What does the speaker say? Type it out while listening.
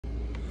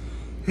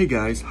Hey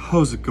guys,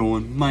 how's it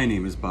going? My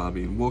name is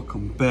Bobby and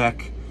welcome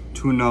back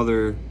to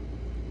another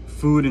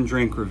food and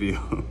drink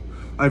review.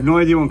 I have no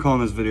idea what I'm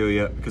calling this video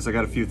yet because I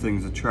got a few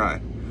things to try.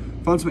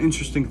 Found some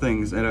interesting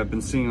things that I've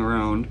been seeing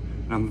around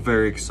and I'm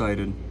very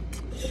excited.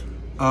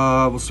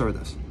 We'll start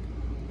with this.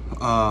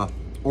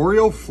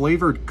 Oreo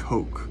flavored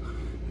Coke.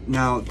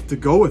 Now, to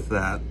go with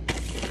that,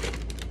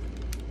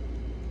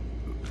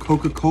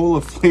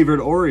 Coca-Cola flavored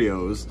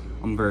Oreos.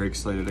 I'm very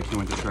excited. I can't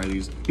wait to try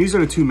these. These are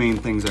the two main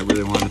things I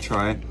really want to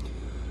try.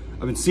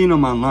 I've been seeing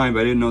them online,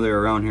 but I didn't know they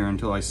were around here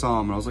until I saw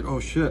them. And I was like, oh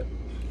shit,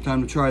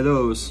 time to try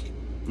those.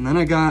 And then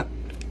I got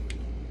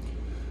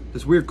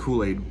this weird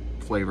Kool-Aid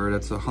flavor.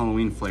 That's a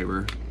Halloween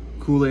flavor.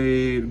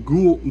 Kool-Aid,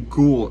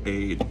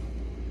 Ghoul-Aid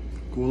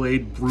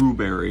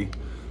Brewberry.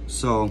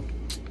 So,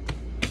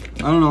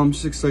 I don't know, I'm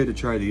just excited to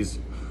try these.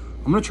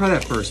 I'm gonna try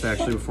that first,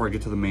 actually, before I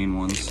get to the main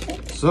ones.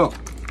 So,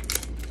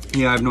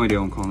 yeah, I have no idea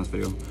what I'm calling this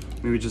video.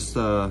 Maybe just,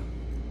 or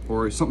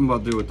something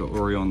about to do with the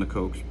Oreo and the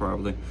Cokes,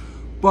 probably.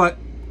 But,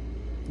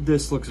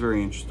 this looks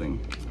very interesting.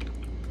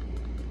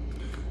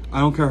 I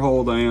don't care how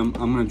old I am.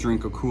 I'm gonna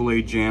drink a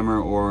Kool-Aid Jammer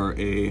or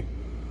a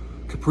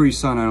Capri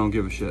Sun. I don't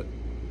give a shit.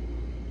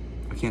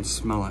 I can't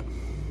smell it.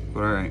 But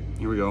all right,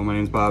 here we go. My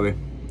name's Bobby.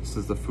 This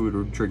is the food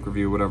or drink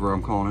review, whatever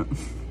I'm calling it.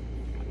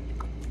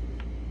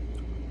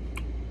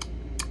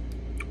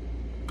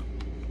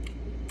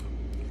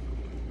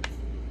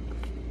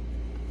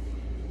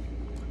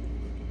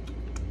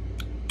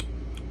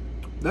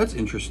 That's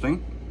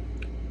interesting.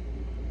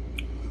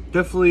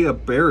 Definitely a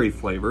berry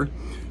flavor.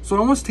 So it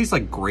almost tastes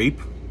like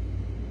grape.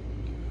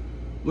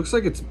 Looks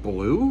like it's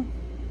blue.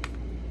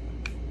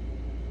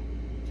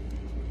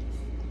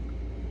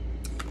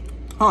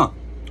 Huh.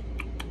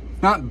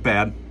 Not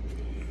bad.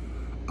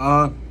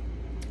 Not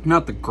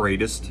the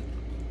greatest.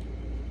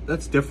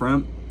 That's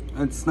different.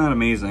 It's not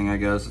amazing, I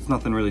guess. It's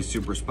nothing really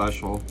super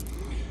special.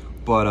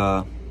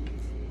 But,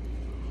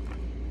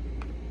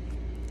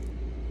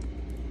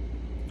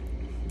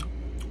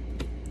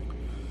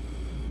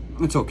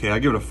 it's okay. I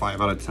give it a 5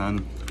 out of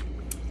 10.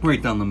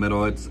 Right down the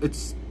middle.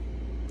 It's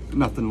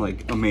nothing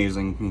like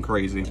amazing and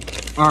crazy.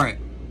 All right.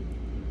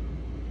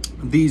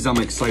 These I'm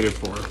excited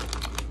for.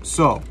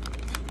 So,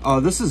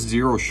 this is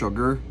zero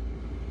sugar,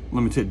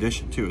 limited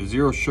edition too.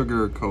 Zero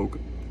sugar Coke.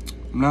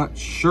 I'm not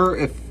sure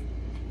if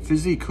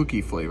fizzy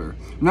cookie flavor.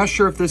 I'm not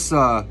sure if this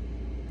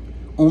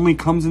only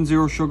comes in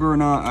zero sugar or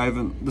not.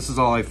 This is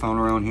all I found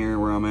around here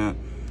where I'm at.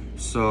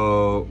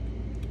 So,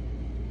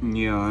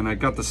 yeah, and I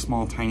got the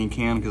small tiny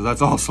can because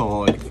that's also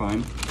all I could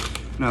find.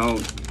 Now,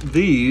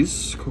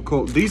 these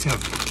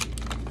have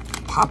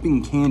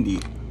popping candy,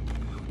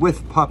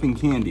 with popping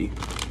candy.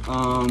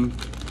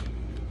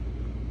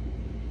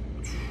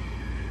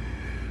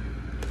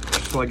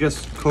 So I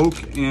guess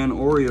Coke and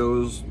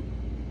Oreos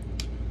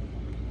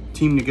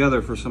team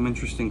together for some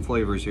interesting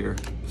flavors here.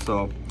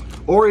 So,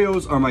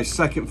 Oreos are my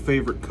second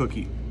favorite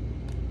cookie.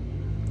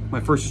 My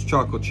first is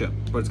chocolate chip,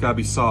 but it's gotta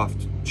be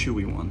soft,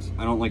 chewy ones.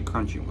 I don't like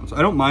crunchy ones.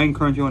 I don't mind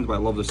crunchy ones, but I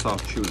love the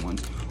soft, chewy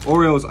ones.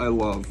 Oreos, I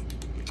love.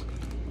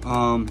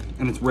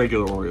 And it's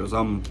regular Oreos.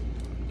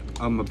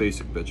 I'm a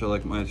basic bitch. I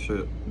like my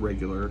shit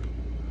regular.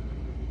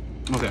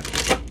 Okay,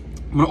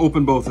 I'm gonna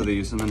open both of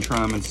these and then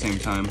try them at the same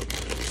time.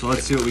 So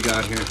let's see what we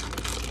got here.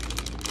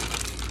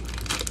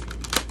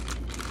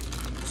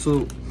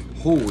 So,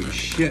 holy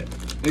shit.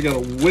 They got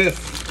a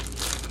whiff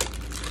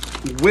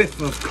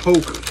of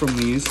Coke from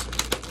these.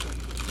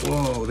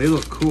 Whoa, they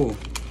look cool.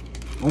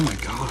 Oh my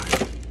God,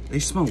 they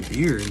smell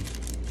weird.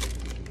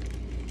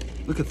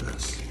 Look at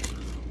this.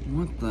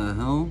 What the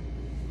hell?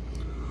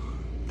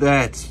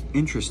 That's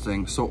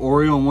interesting. So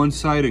Oreo on one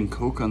side and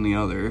Coke on the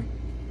other.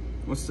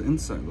 What's the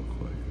inside look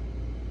like?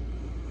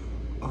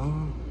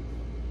 Oh,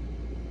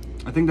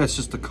 I think that's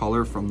just the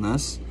color from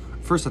this.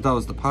 First I thought it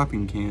was the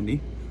popping candy,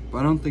 but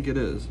I don't think it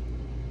is.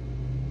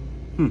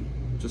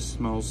 Just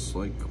smells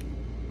like,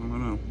 I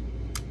don't know.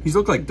 These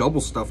look like double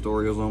stuffed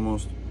Oreos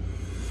almost.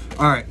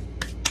 All right,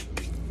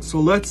 so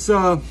let's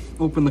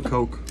open the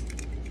Coke,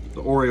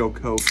 the Oreo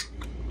Coke.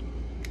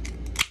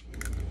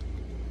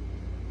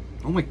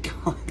 Oh my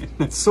God,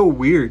 that's so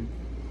weird.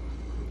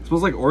 It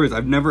smells like Oreos.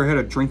 I've never had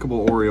a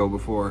drinkable Oreo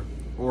before,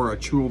 or a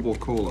chewable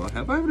cola.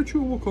 Have I had a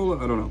chewable cola?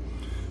 I don't know,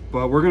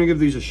 but we're gonna give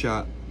these a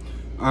shot.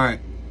 All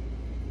right.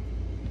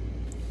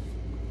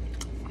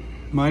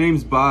 My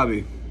name's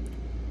Bobby,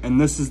 and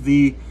this is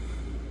the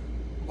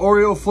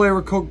Oreo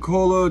flavor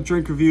Coca-Cola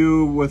drink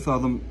review with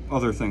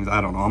other things. I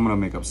don't know. I'm gonna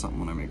make up something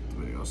when I make the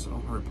video,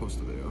 or post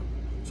the video.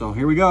 So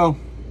here we go.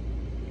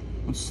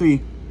 Let's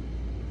see.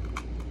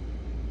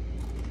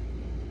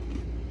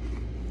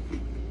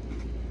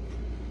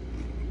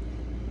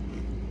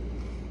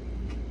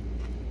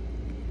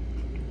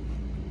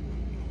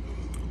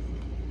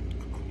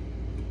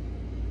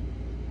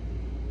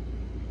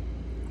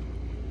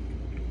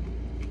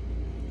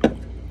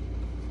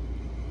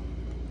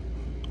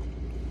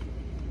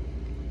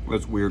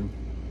 That's weird.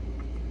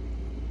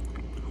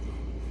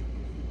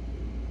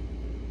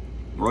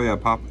 Oh yeah,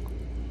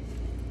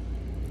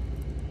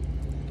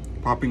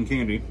 popping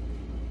candy.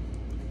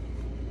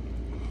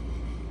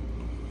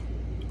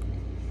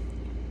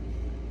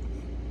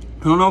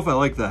 I don't know if I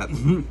like that.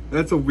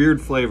 That's a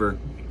weird flavor.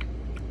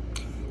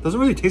 Doesn't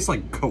really taste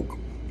like Coke.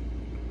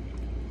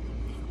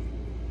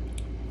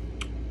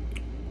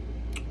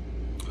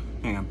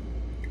 Hang on.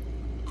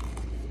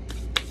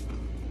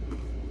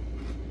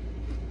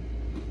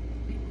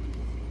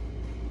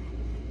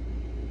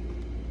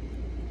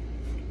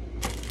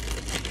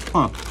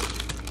 Huh.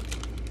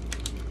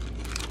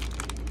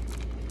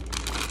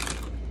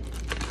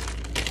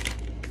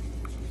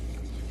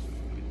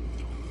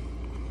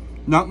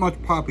 Not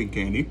much popping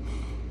candy.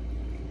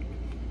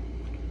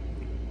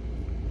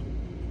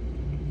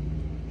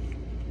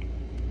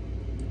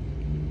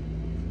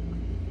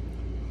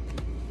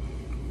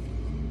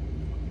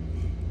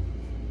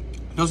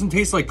 Doesn't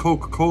taste like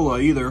Coca-Cola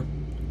either.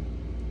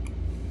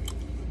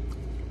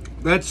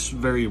 That's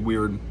very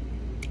weird.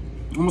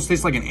 Almost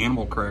tastes like an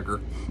animal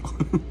cracker.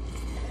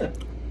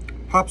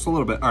 Pops a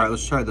little bit. All right,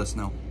 let's try this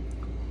now.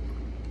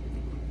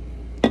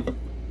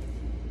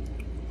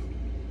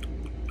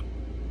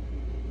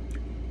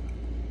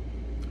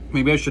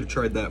 Maybe I should have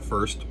tried that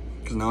first,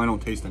 because now I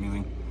don't taste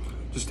anything.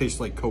 It just tastes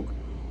like Coke.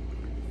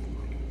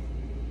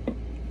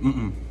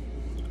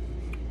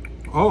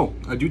 Oh,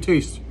 I do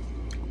taste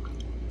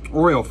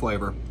Oreo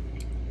flavor.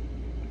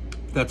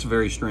 That's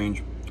very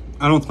strange.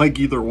 I don't like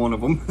either one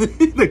of them.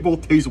 They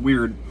both taste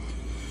weird.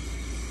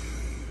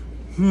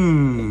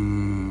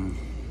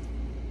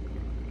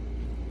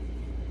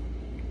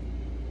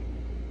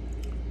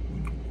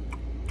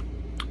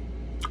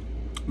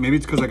 Maybe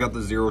it's because I got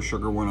the zero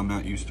sugar one. I'm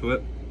not used to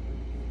it.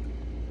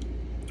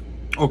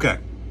 Okay,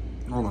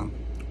 hold on.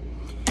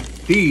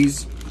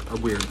 These are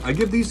weird. I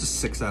give these a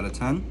 6 out of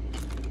 10.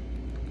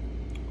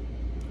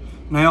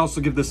 And I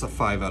also give this a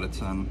 5 out of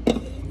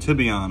 10, to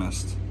be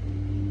honest.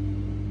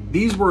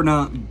 These were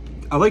not...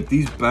 I like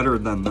these better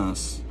than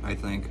this, I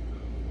think.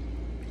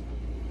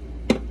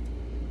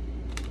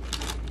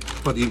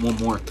 But eat one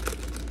more.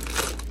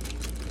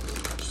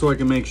 So I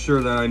can make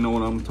sure that I know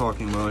what I'm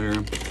talking about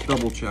here.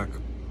 Double check.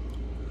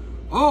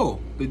 Oh,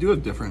 they do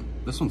have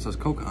different. This one says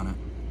Coke on it.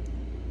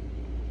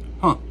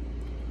 Huh.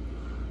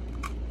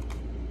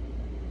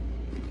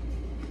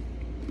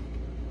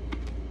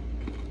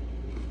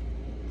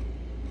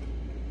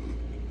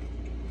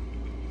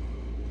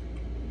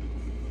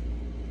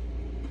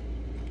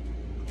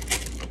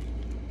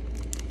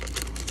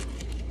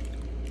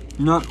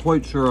 Not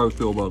quite sure how I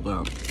feel about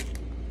that.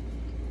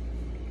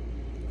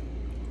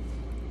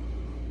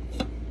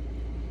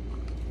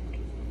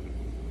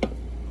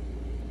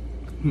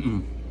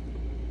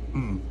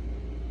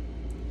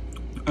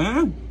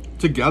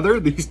 Together,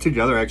 these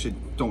together actually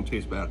don't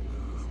taste bad.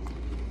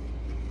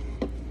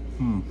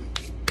 I'm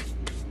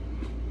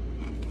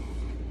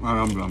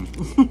done.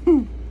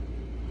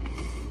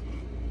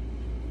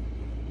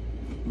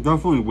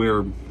 Definitely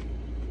weird.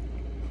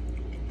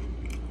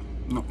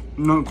 No,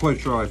 not quite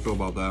sure how I feel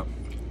about that.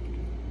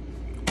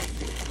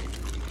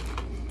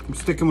 I'm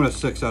sticking with a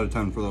 6 out of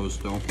 10 for those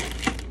still.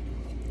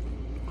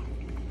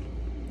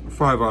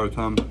 5 out of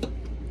 10.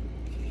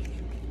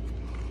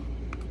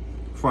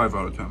 5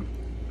 out of 10.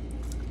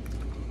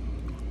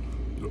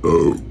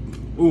 Oh.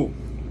 Ooh.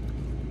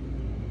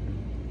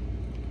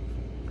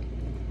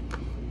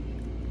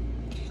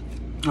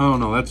 I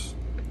don't know, that's...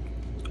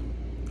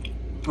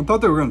 I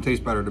thought they were going to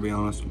taste better, to be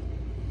honest.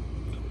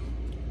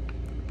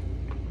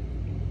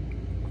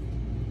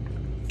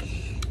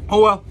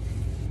 Oh well,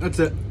 that's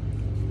it.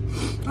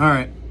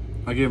 Alright,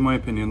 I gave my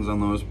opinions on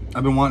those.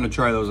 I've been wanting to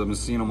try those. I've been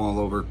seeing them all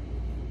over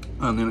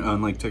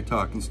on like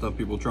TikTok and stuff,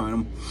 people trying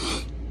them.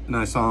 And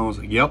I saw them, I was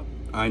like, yep,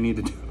 I need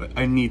to do it.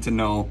 I need to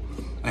know.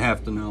 I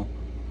have to know.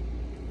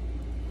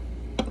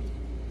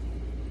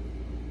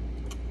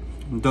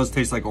 It does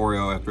taste like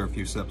Oreo after a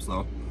few sips,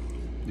 though.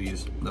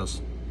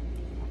 This.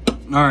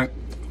 Alright,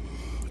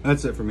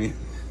 that's it for me.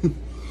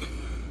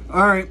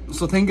 Alright,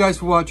 so thank you guys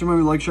for watching.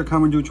 Remember, like, share,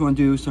 comment, do what you want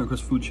to do. Send across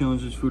food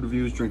challenges, food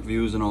reviews, drink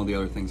reviews, and all the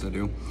other things I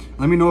do.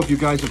 Let me know if you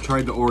guys have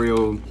tried the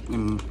Oreo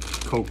and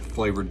Coke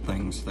flavored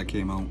things that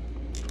came out.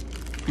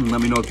 And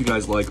let me know if you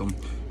guys like them.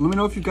 Let me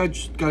know if you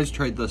guys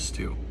tried this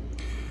too.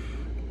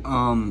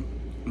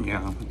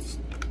 Yeah, it's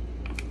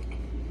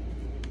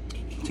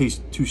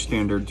tastes too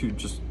standard, too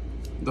just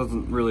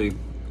doesn't really,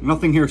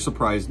 nothing here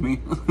surprised me.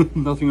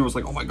 Nothing here was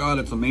like, oh my god,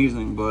 it's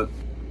amazing, but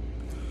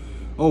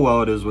oh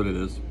well, it is what it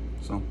is.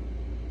 So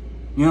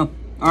yeah,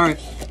 all right,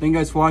 thank you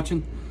guys for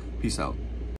watching. Peace out.